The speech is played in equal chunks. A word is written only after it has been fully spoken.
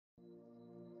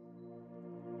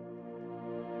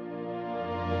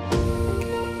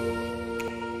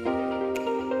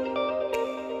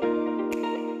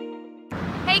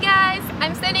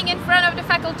standing in front of the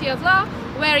Faculty of Law,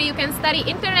 where you can study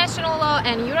international law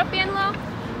and European law.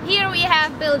 Here we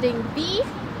have building B,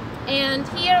 and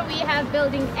here we have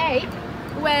building A,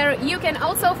 where you can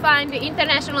also find the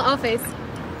international office.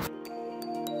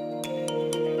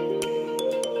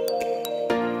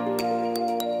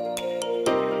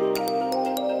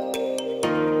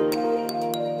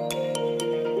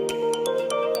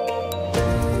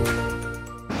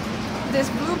 This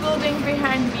blue building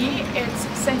behind me is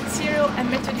St. Cyril and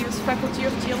Methodius Faculty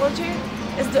of Theology.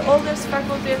 It's the oldest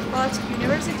faculty at Palacký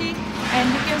University, and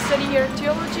you can study here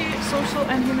theology, social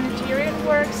and humanitarian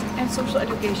works, and social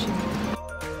education.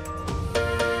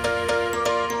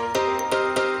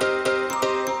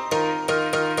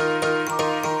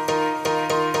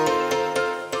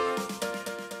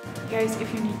 Guys,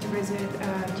 if you need to visit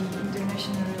the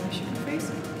International Relation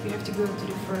Office, you have to go to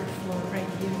the third floor right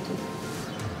here to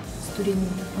study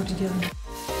Portuguese.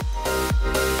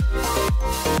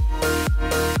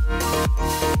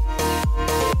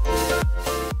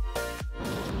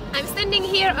 I'm standing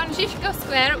here on Žižkov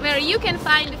Square, where you can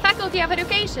find the Faculty of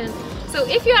Education. So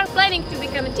if you are planning to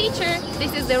become a teacher,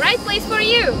 this is the right place for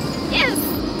you. Yes!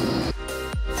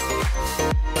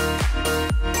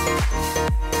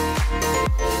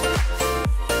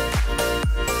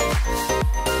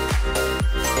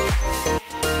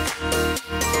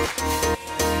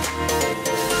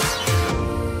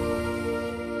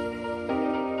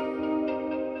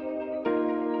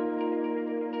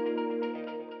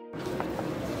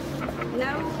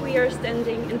 Now we are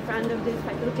standing in front of the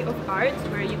Faculty of Arts,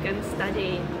 where you can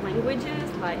study languages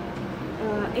like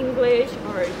English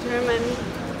or German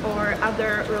or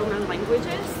other Roman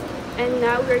languages. And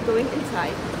now we're going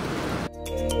inside.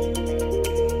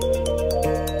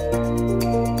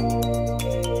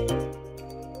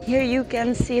 Here you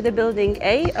can see the building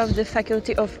A of the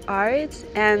Faculty of Arts,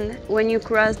 and when you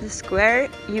cross the square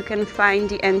you can find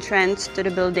the entrance to the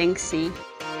building C.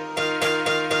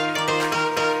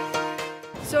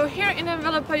 So here in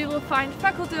Envelopa you will find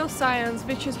Faculty of Science,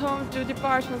 which is home to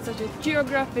departments such as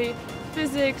Geography,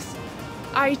 Physics,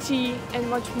 IT and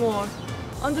much more.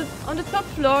 On the top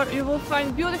floor you will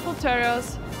find beautiful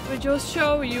terrace, which will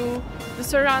show you the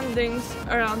surroundings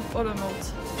around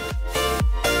Olomouc.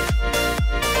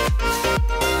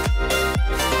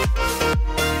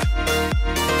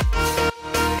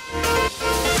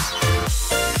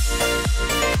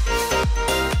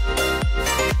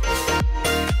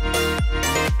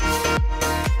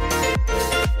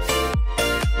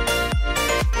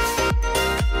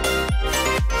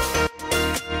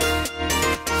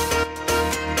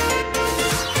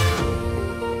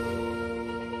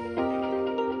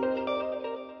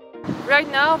 Right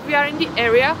now we are in the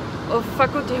area of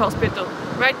Faculty Hospital.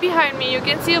 Right behind me you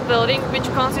can see a building which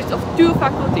consists of two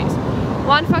faculties.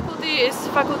 One faculty is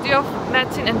Faculty of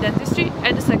Medicine and Dentistry,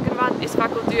 and the second one is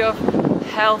Faculty of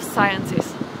Health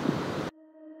Sciences.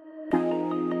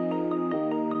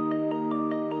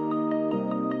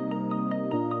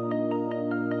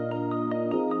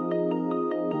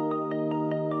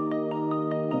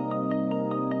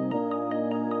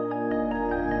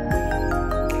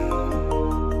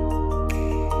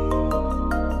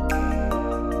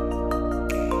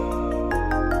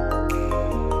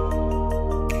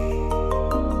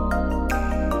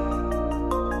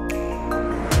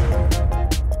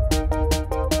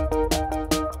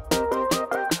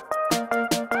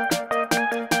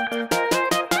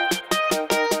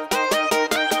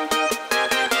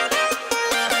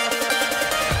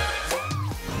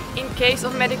 In case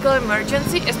of medical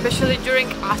emergency, especially during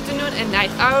afternoon and night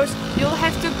hours, you'll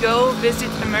have to go visit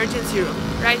emergency room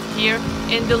right here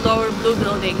in the lower blue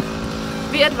building.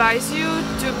 We advise you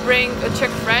to bring a Czech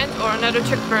friend or another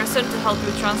Czech person to help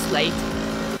you translate.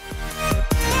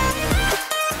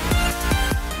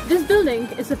 This building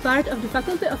is a part of the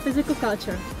Faculty of Physical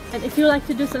Culture, and if you like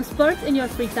to do some sports in your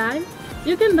free time,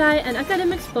 you can buy an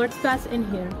academic sports pass in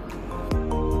here.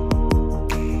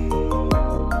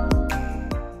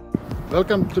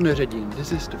 Welcome to Neřadín.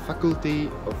 This is the Faculty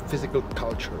of Physical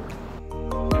Culture.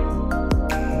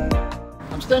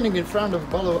 I'm standing in front of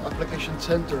Balo Application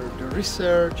Center, the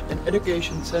Research and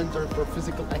Education Center for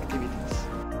Physical Activities.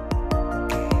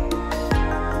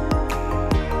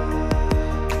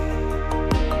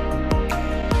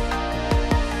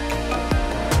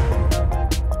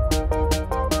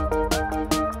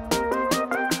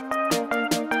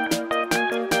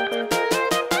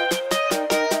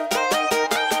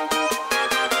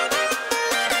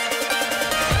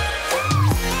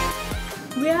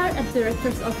 We are at the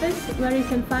Rector's office, where you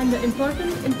can find the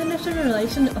important international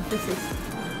relations offices.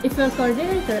 If your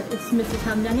coordinator is Mrs.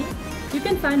 Hamdani, you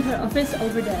can find her office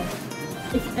over there.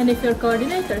 If your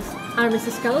coordinators are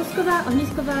Mrs. Kalouskova,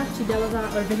 Ohnisková,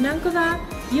 Čidalová or Vyhnánková,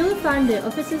 you will find their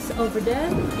offices over there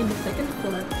in the second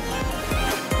floor.